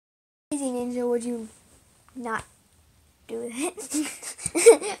Crazy Ninja, would you not do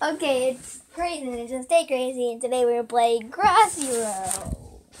that? Okay, it's Crazy Ninja, stay crazy, and today we're playing Crossy Road.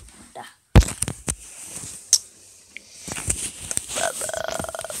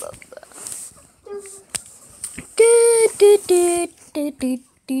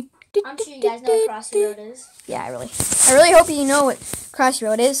 I'm sure you guys know what Crossy Road is. Yeah, I really hope you know what Crossy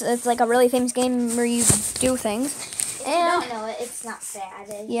Road is. It's like a really famous game where you do things. If you don't know it, it's not sad.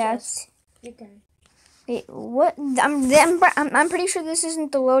 You can. Wait, what? I'm pretty sure this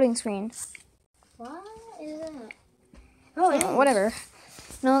isn't the loading screen. What is it? Oh, it is. Whatever.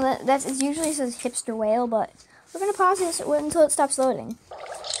 No, it usually says hipster whale, but we're gonna pause this until it stops loading.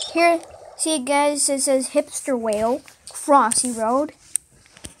 Here, see guys, it says hipster whale, Crossy Road.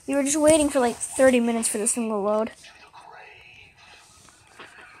 We were just waiting for like 30 minutes for this thing to load.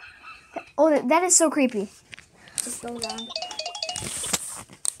 Oh, that is so creepy. Just go down.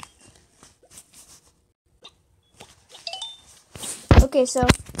 Okay, so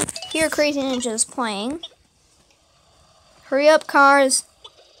here Crazy Ninja is playing. Hurry up, cars.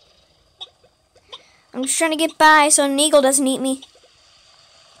 I'm just trying to get by so an eagle doesn't eat me.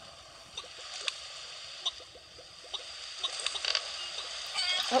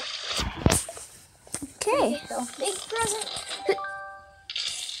 Oh. Okay. Big present.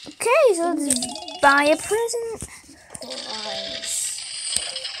 Okay, so let's buy a present. Nice.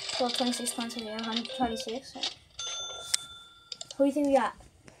 26 points in there, 126. Who do you think we got?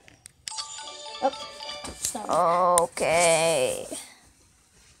 Oh, sorry. Okay.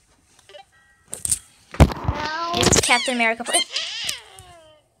 Now it's Captain America.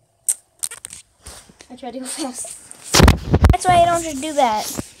 I tried to go fast. That's why I don't just do that.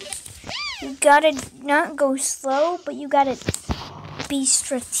 You gotta not go slow, but you gotta be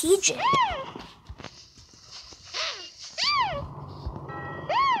strategic.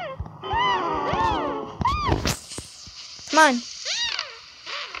 Come on.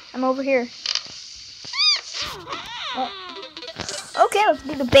 I'm over here. Oh. Okay, let's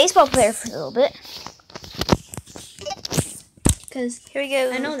do the baseball player for a little bit. Because here we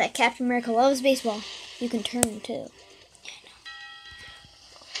go. I know that Captain America loves baseball. You can turn too. Yeah, I know.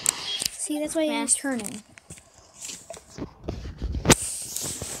 See, that's why he's turning.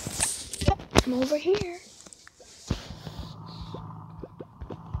 I'm over here.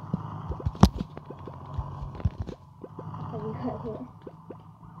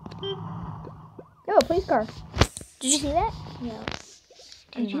 Oh, a police car. Did you see that? No.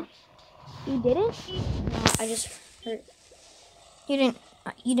 Did you? You didn't? No, I just heard. You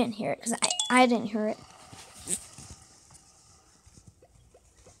didn't hear it because I didn't hear it.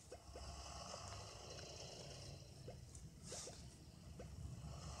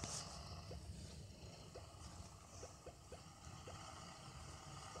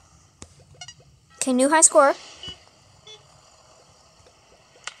 Okay, new high score.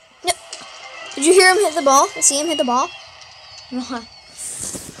 No. Did you hear him hit the ball? See him hit the ball? No.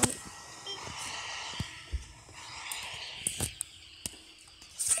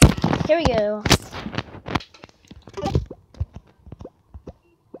 Here we go.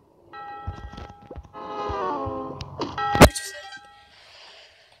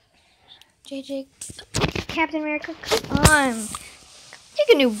 JJ, Captain America, come on. You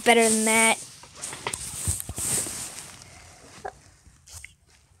can do better than that.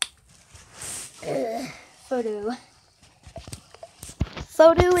 Photo.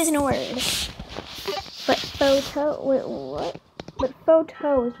 Photo isn't a word. But photo, wait, what? But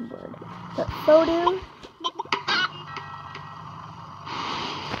photo is a word. But photo.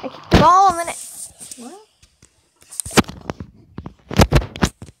 I kicked the ball and then it. What?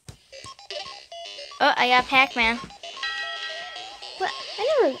 Oh, I got Pac-Man. What? I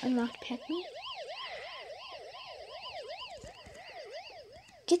never unlocked Pac-Man.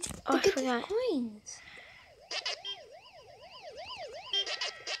 Get the coins.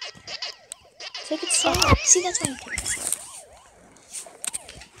 Take it slow. See, that's why you take it slow.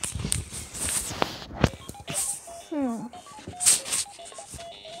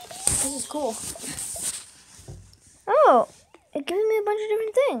 This is cool. Oh, it gives me a bunch of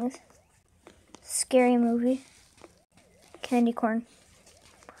different things. Scary movie. Candy corn.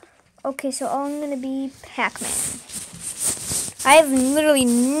 Okay, so I'm gonna be Pac-Man. I've literally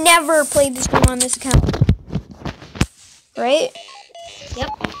never played this game on this account. Right? Yep.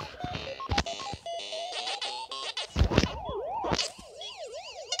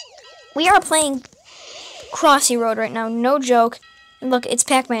 We are playing Crossy Road right now, no joke. And look, it's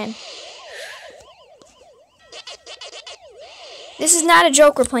Pac-Man. This is not a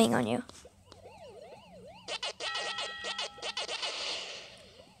joke we're playing on you.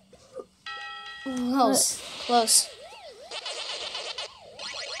 Close. Close.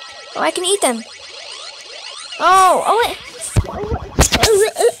 Oh, I can eat them. Oh, wait.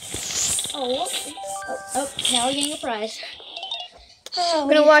 Oh, now we're getting a prize. I'm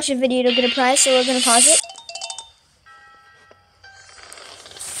gonna watch a video to get a prize, so we're gonna pause it.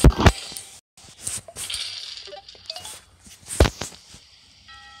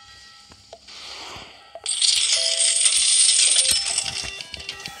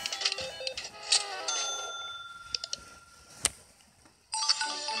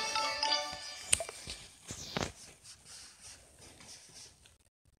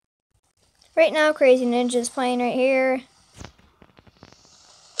 Right now, Crazy Ninja's playing right here.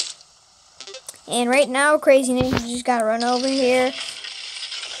 And right now, Crazy Ninja just got run over here.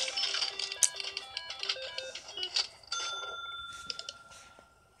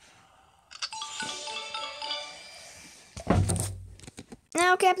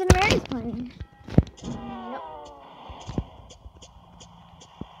 Now Captain America's playing. Nope.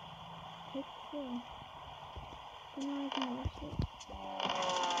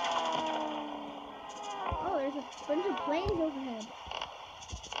 Oh, there's a bunch of planes overhead.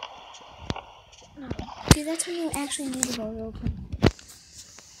 See, that's when you actually need to go open.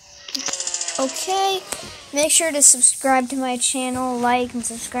 Okay, make sure to subscribe to my channel, like and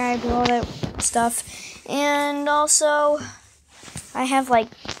subscribe to all that stuff. And also, I have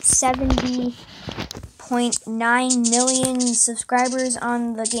like 70.9 million subscribers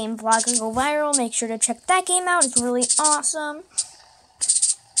on the game Vlogger Go Viral. Make sure to check that game out. It's really awesome.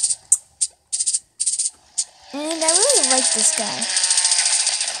 And I really like this guy.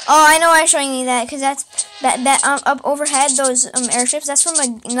 Oh, I know why I'm showing you that, because that's up overhead, those airships. That's from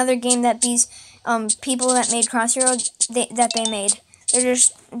another game that these people that made Cross Hero that they made.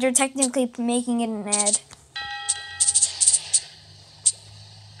 They're technically making it an ad.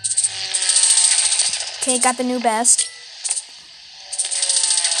 Okay, got the new best.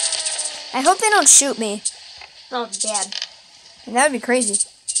 I hope they don't shoot me. Oh, it's bad. And that would be crazy.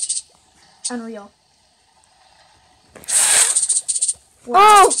 Unreal.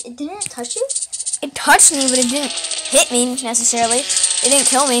 Wow. Oh! Didn't it touch you? It touched me, but it didn't hit me necessarily. It didn't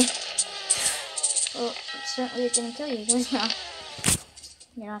kill me. Well, certainly it didn't kill you, because no,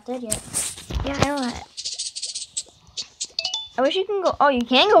 you're not dead yet. Yeah, I know that. I wish you can go. Oh, you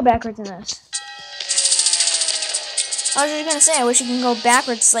can go backwards in this. I was just gonna say, I wish you can go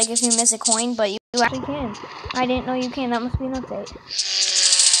backwards, like if you miss a coin, but you actually can. I didn't know you can. That must be an update.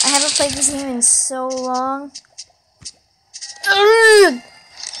 I haven't played this game in so long.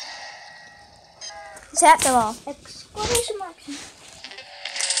 His hat fell off. Exclamation mark.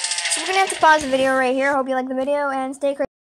 So we're gonna have to pause the video right here. Hope you like the video and stay crazy.